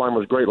offensive line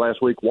was great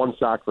last week, 1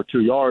 sack for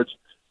 2 yards.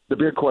 The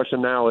big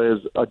question now is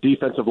a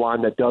defensive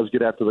line that does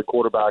get after the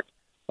quarterback,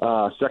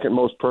 second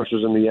most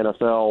pressures in the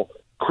NFL,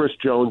 Chris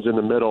Jones in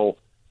the middle.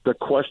 The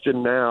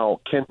question now,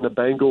 can the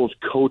Bengals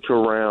coach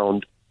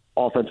around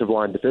offensive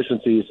line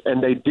deficiencies?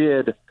 And they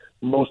did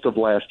most of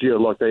last year.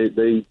 Look,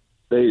 they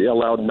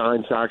allowed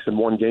 9 sacks in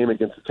one game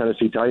against the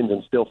Tennessee Titans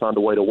and still found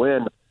a way to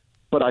win.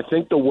 But I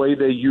think the way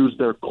they use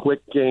their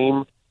quick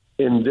game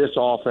in this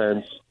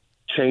offense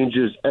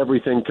changes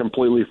everything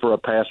completely for a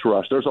pass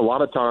rush. There's a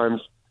lot of times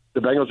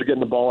the Bengals are getting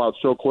the ball out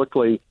so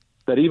quickly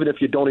that even if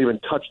you don't even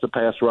touch the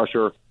pass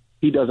rusher,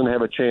 he doesn't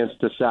have a chance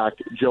to sack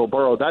Joe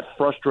Burrow. That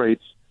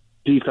frustrates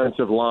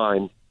defensive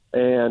line.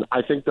 And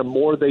I think the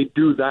more they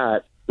do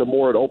that, the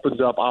more it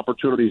opens up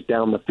opportunities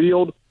down the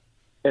field,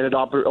 and it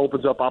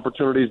opens up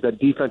opportunities that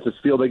defenses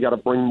feel they got to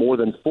bring more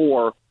than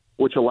 4,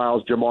 which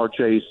allows Jamar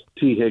Chase,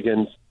 T.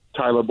 Higgins,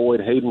 Tyler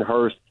Boyd, Hayden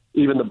Hurst,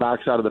 even the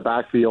backside of the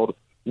backfield,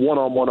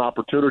 one-on-one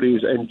opportunities,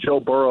 and Joe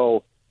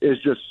Burrow is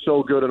just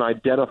so good in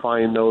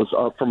identifying those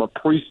from a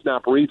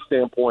pre-snap read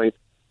standpoint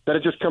that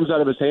it just comes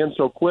out of his hands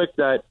so quick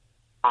that,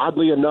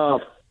 oddly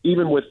enough,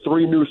 even with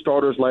 3 new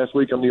starters last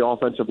week on the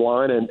offensive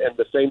line and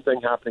the same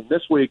thing happening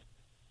this week,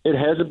 it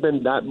hasn't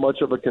been that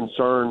much of a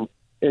concern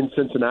in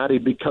Cincinnati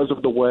because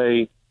of the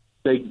way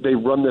they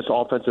run this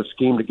offensive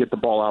scheme to get the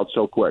ball out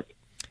so quick.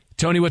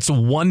 Tony, what's the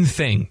one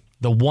thing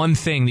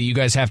that you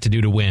guys have to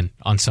do to win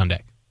on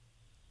Sunday?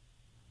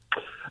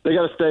 They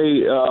got to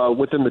stay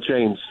within the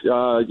chains.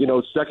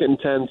 2nd and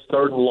 10,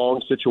 3rd and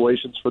long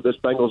situations for this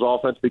Bengals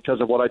offense because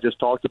of what I just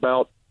talked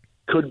about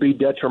could be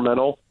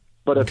detrimental.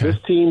 But if this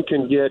team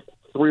can get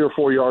 3 or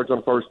 4 yards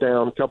on first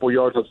down, a couple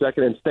yards on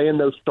second, and stay in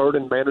those 3rd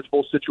and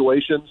manageable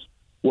situations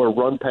where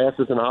run pass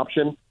is an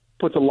option,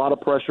 puts a lot of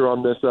pressure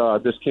on this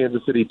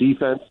Kansas City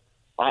defense.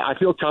 I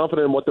feel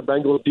confident in what the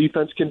Bengals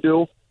defense can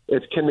do.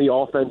 It's can the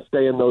offense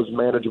stay in those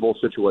manageable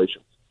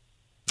situations.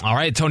 All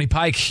right, Tony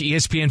Pike,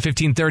 ESPN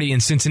 1530 in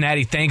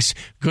Cincinnati. Thanks.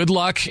 Good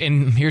luck.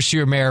 And here's to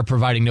your mayor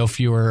providing no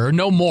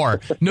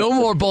more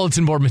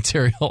bulletin board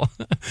material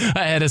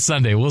ahead of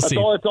Sunday. We'll see.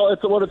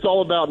 It's what it's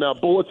all about now.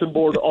 Bulletin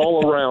board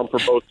all around for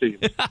both teams.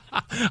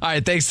 All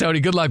right, thanks, Tony.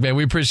 Good luck, man.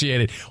 We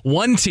appreciate it.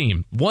 One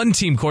team,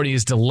 Courtney,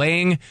 is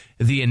delaying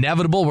the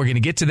inevitable. We're going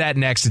to get to that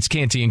next. It's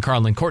Canty and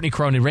Carlin, Courtney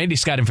Cronin, Randy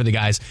Scott in for the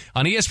guys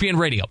on ESPN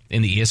Radio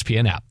in the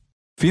ESPN app.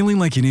 Feeling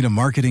like you need a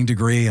marketing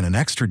degree and an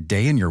extra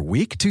day in your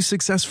week to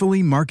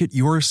successfully market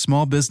your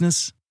small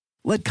business?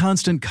 Let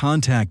Constant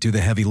Contact do the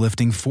heavy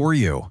lifting for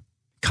you.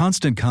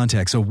 Constant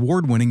Contact's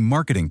award-winning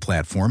marketing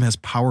platform has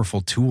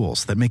powerful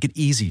tools that make it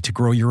easy to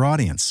grow your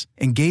audience,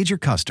 engage your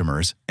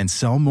customers, and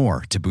sell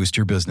more to boost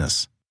your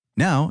business.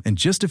 Now, in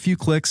just a few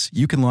clicks,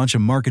 you can launch a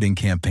marketing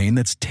campaign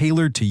that's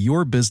tailored to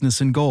your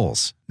business and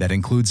goals. That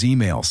includes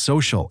email,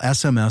 social,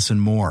 SMS,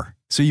 and more.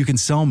 so you can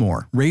sell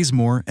more, raise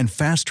more, and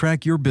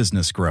fast-track your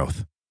business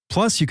growth.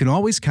 Plus, you can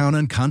always count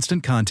on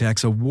Constant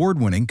Contact's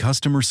award-winning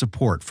customer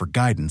support for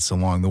guidance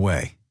along the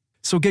way.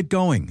 So get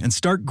going and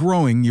start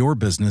growing your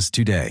business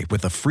today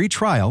with a free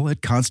trial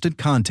at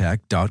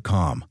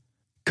ConstantContact.com.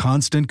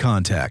 Constant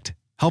Contact,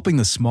 helping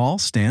the small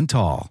stand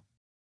tall.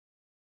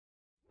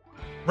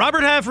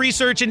 Robert Half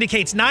research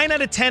indicates 9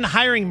 out of 10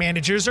 hiring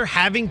managers are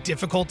having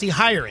difficulty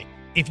hiring.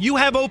 If you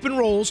have open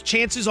roles,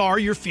 chances are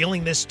you're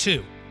feeling this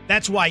too.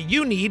 That's why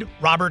you need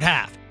Robert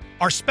Half.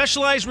 Our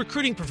specialized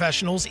recruiting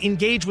professionals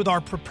engage with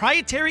our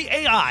proprietary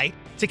AI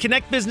to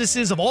connect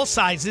businesses of all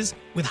sizes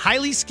with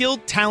highly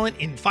skilled talent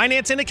in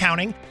finance and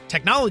accounting,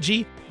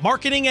 technology,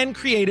 marketing and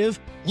creative,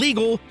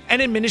 legal,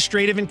 and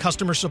administrative and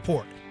customer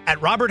support. At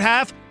Robert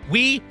Half,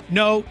 we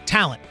know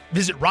talent.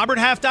 Visit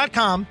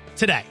roberthalf.com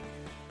today.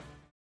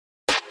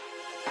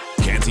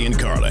 Canty and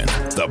Carlin,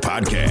 the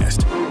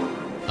podcast.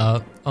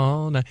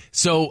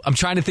 So I'm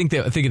trying to think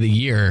of the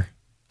year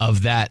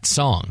of that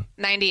song.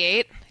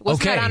 98.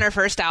 Wasn't that on her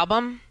first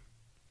album?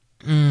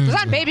 It was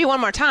on Baby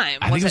One More Time.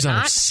 I think it was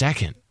on her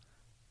second.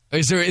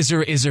 Is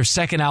there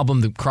second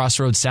album, the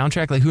Crossroads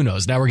soundtrack? Like, who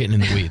knows? Now we're getting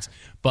in the weeds.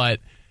 But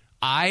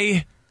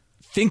I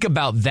think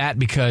about that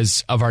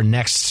because of our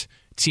next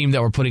team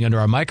that we're putting under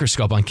our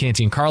microscope on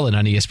Canty and Carlin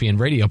on ESPN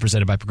Radio,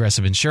 presented by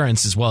Progressive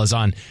Insurance, as well as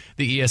on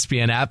the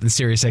ESPN app and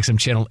SiriusXM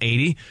Channel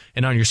 80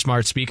 and on your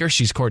smart speaker.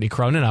 She's Courtney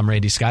Cronin. I'm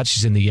Randy Scott.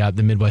 She's in the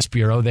Midwest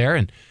Bureau there,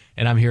 and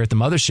I'm here at the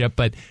mothership.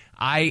 But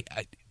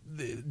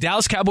the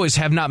Dallas Cowboys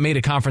have not made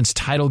a conference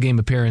title game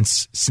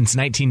appearance since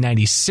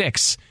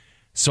 1996.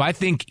 So I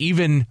think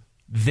even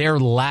their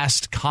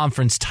last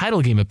conference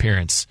title game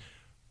appearance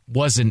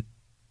wasn't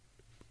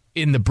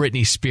in the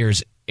Britney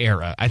Spears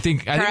era. I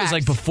think it was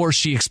like before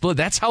she exploded.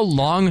 That's how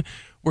long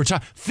we're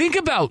talking. Think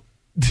about,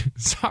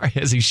 sorry,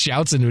 as he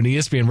shouts into an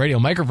ESPN radio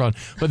microphone,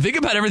 but think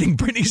about everything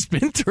Britney's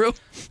been through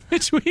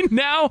between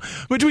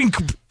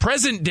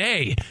present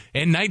day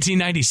and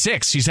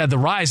 1996. She's had the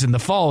rise and the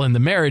fall and the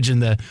marriage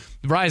and the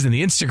rise in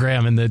the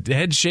Instagram and the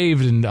head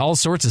shaved and all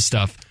sorts of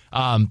stuff.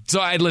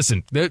 So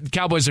listen, the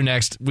Cowboys are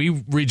next.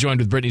 We rejoined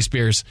with Britney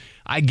Spears.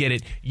 I get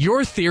it.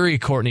 Your theory,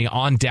 Courtney,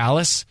 on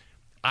Dallas,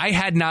 I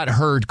had not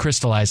heard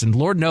crystallized, and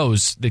Lord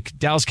knows the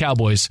Dallas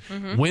Cowboys,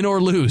 win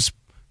or lose,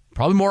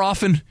 probably more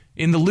often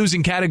in the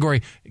losing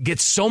category, get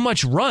so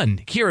much run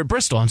here at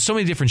Bristol on so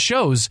many different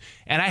shows,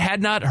 and I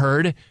had not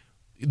heard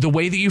the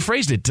way that you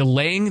phrased it,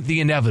 delaying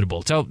the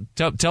inevitable. Tell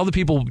the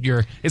people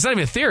it's not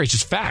even a theory, it's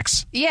just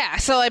facts. Yeah,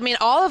 so I mean,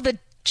 all of the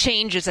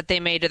changes that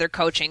they made to their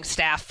coaching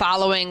staff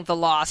following the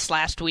loss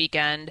last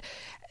weekend,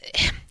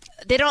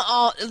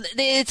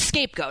 it's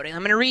scapegoating. I'm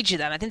going to read you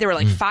them. I think there were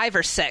like 5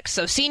 or 6.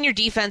 So senior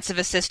defensive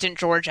assistant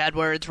George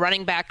Edwards,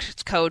 running back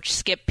coach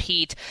Skip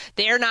Peete,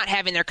 they're not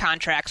having their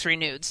contracts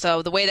renewed.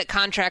 So the way that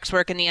contracts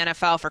work in the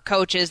NFL for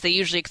coaches, they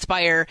usually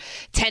expire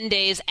 10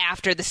 days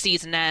after the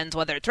season ends,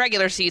 whether it's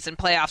regular season,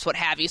 playoffs, what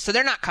have you. So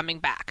they're not coming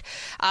back.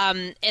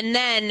 And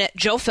then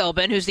Joe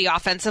Philbin, who's the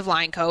offensive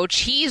line coach,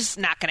 he's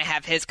not going to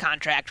have his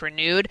contract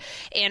renewed.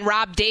 And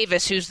Rob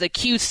Davis, who's the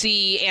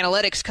QC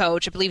analytics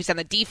coach, I believe he's on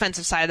the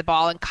defensive side of the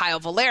ball, and Kyle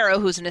Valero,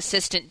 who's an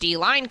assistant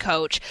D-line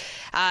coach,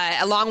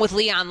 along with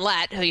Leon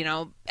Lett, who,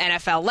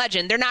 NFL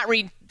legend, they're not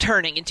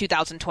returning in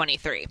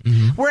 2023.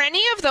 Were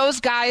any of those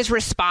guys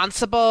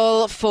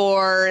responsible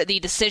for the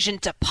decision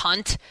to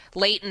punt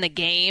late in the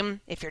game?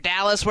 If you're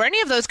Dallas, were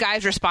any of those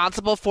guys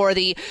responsible for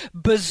the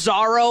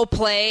bizarro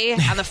play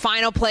on the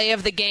final play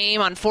of the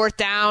game on 4th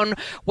down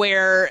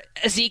where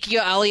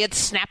Ezekiel Elliott's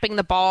snapping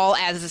the ball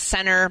as a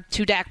center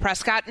to Dak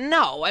Prescott?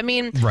 No. I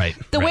mean,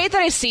 the way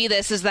that I see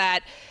this is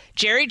that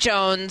Jerry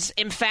Jones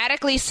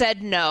emphatically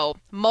said no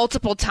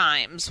multiple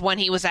times when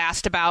he was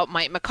asked about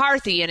Mike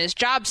McCarthy and his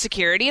job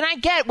security. And I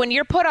get when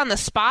you're put on the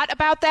spot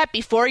about that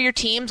before your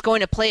team's going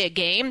to play a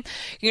game,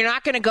 you're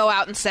not going to go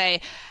out and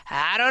say,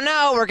 I don't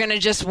know, we're going to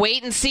just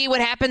wait and see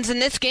what happens in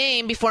this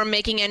game before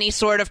making any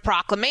sort of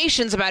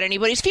proclamations about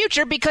anybody's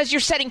future, because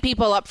you're setting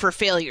people up for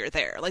failure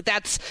there.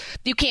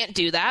 You can't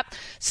do that.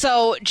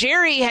 So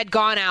Jerry had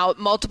gone out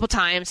multiple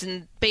times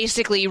and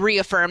basically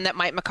reaffirmed that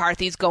Mike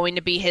McCarthy is going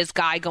to be his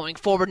guy going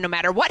forward no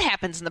matter what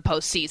happens in the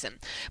postseason.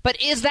 But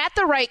is that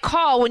the right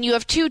call when you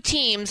have two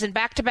teams in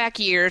back-to-back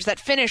years that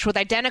finish with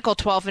identical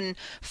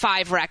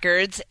 12-5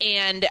 records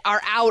and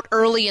are out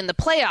early in the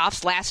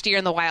playoffs, last year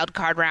in the wild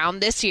card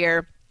round, this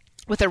year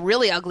with a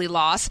really ugly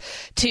loss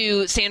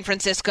to San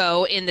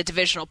Francisco in the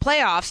divisional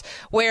playoffs,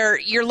 where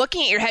you're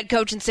looking at your head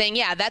coach and saying,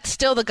 yeah, that's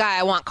still the guy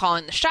I want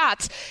calling the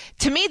shots?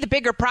 To me, the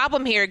bigger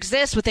problem here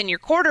exists within your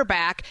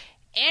quarterback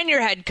and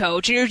your head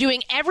coach, and you're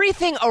doing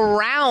everything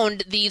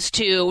around these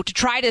two to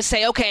try to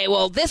say, okay,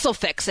 well, this'll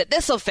fix it,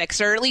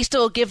 or at least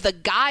it'll give the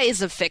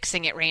guise of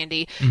fixing it,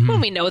 Randy, when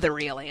we know the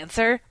real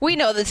answer. We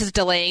know this is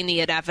delaying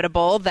the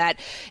inevitable, that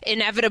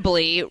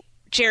inevitably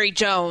Jerry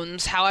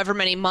Jones, however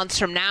many months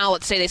from now,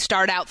 let's say they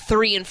start out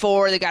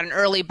 3-4, they got an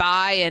early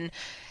bye, and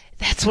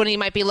that's when he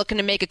might be looking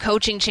to make a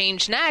coaching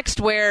change next,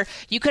 where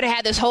you could have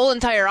had this whole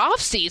entire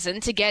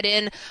offseason to get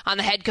in on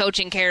the head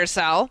coaching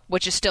carousel,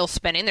 which is still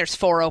spinning. There's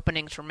 4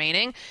 openings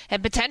remaining,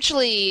 and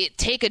potentially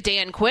take a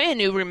Dan Quinn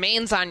who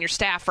remains on your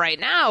staff right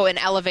now and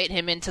elevate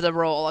him into the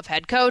role of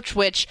head coach,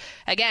 which,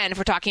 again, if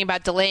we're talking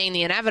about delaying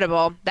the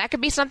inevitable, that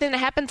could be something that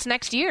happens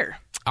next year.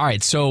 All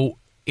right, so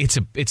it's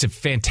a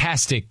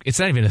fantastic, it's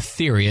not even a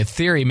theory. A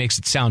theory makes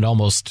it sound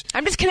almost...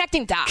 I'm just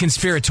connecting dots.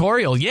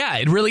 Conspiratorial. Yeah,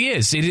 it really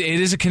is. It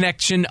is a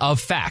connection of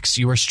facts.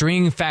 You are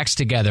stringing facts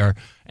together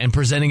and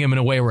presenting them in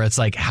a way where it's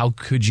like, how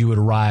could you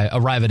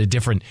arrive at a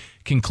different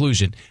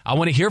conclusion? I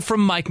want to hear from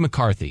Mike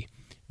McCarthy,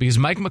 because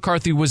Mike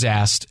McCarthy was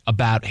asked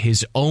about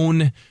his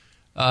own...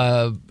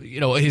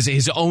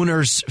 his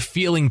owner's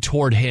feeling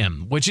toward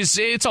him, which is,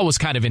 it's always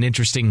kind of an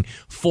interesting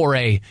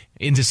foray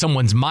into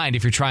someone's mind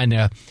if you're trying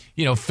to,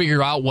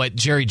 figure out what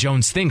Jerry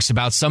Jones thinks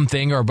about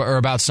something or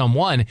about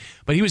someone.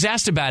 But he was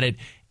asked about it,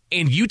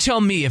 and you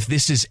tell me if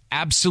this is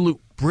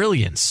absolute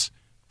brilliance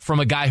from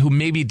a guy who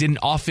maybe didn't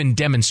often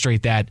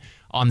demonstrate that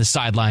on the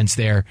sidelines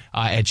there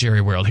at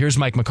Jerry World. Here's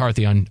Mike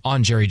McCarthy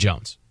on Jerry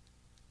Jones.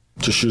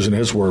 Just using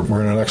his word,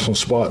 we're in an excellent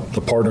spot. The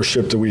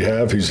partnership that we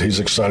have, he's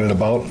excited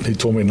about. He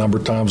told me a number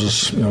of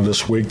times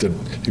this week that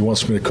he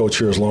wants me to coach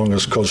here as long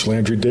as Coach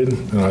Landry did,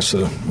 and I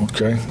said,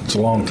 okay, it's a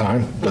long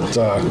time, but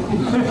I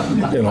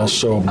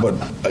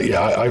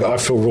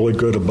feel really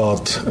good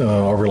about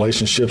our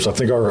relationships. I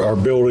think our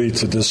ability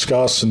to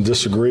discuss and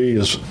disagree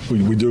is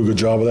we do a good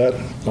job of that,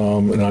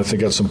 and I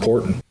think that's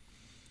important.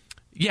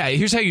 Yeah,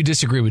 here's how you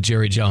disagree with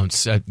Jerry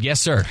Jones. Yes,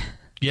 sir.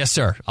 Yes,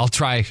 sir. I'll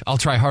try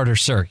harder,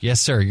 sir.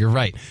 Yes, sir. You're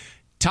right.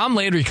 Tom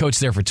Landry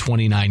coached there for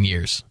 29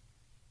 years.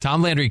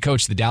 Tom Landry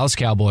coached the Dallas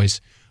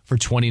Cowboys for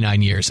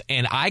 29 years.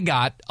 And I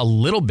got a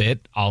little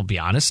bit, I'll be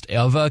honest,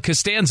 of a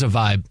Costanza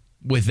vibe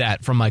with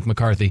that from Mike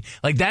McCarthy.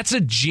 Like, that's a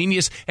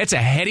genius. That's a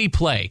heady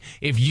play.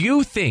 If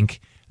you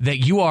think that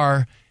you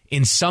are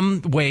in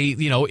some way,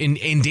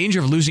 in danger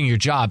of losing your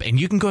job, and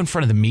you can go in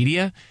front of the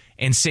media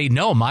and say,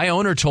 no, my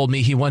owner told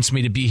me he wants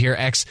me to be here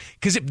X,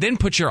 because it then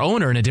puts your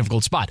owner in a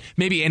difficult spot.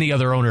 Maybe any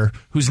other owner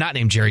who's not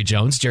named Jerry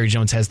Jones. Jerry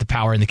Jones has the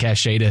power and the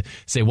cachet to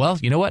say, well,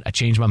 you know what? I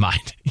changed my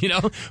mind,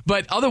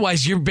 But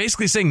otherwise, you're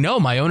basically saying, no,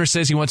 my owner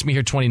says he wants me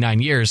here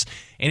 29 years.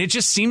 And it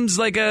just seems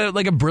like a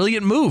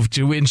brilliant move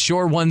to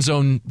ensure one's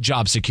own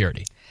job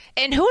security.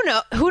 And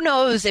who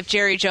knows if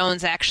Jerry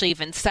Jones actually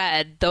even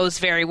said those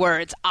very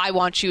words, I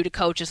want you to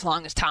coach as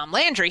long as Tom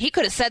Landry. He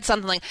could have said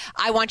something like,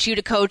 I want you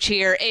to coach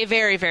here a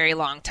very, very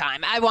long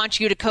time. I want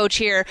you to coach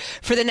here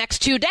for the next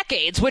 2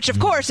 decades, which, of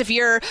course, if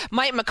you're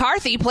Mike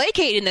McCarthy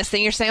placating this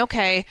thing, you're saying,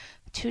 okay,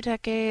 2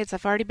 decades,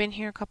 I've already been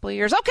here a couple of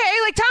years. Okay,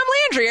 like Tom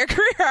Landry, our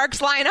career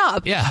arcs line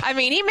up. Yeah. I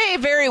mean, he may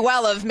very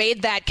well have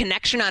made that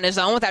connection on his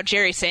own without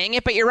Jerry saying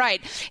it, but you're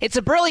right. It's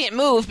a brilliant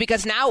move,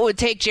 because now it would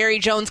take Jerry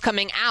Jones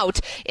coming out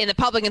in the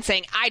public and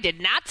saying, I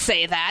did not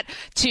say that,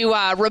 to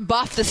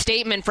rebuff the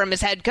statement from his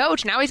head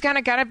coach. Now he's got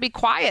to be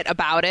quiet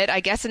about it, I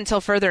guess,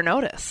 until further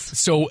notice.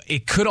 So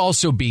it could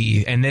also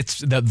be, and it's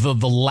the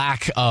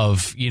lack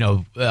of,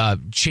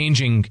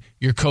 changing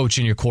your coach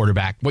and your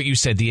quarterback. What you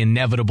said, the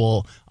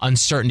inevitable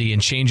uncertainty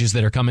and changes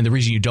that are coming. The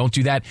reason you don't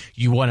do that,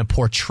 you want to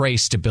portray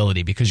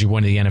stability because you're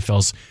one of the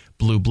NFL's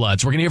blue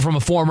bloods. We're going to hear from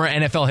a former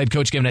NFL head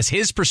coach giving us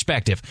his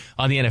perspective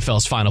on the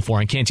NFL's Final Four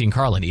on Canty and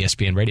Carlin,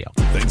 ESPN Radio.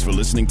 Thanks for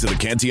listening to the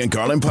Canty and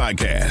Carlin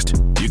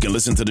podcast. You can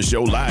listen to the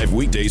show live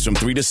weekdays from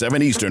 3 to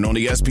 7 Eastern on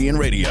ESPN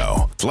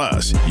Radio.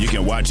 Plus, you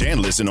can watch and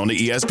listen on the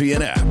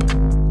ESPN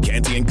app.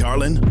 Canty and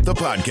Carlin, the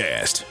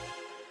podcast.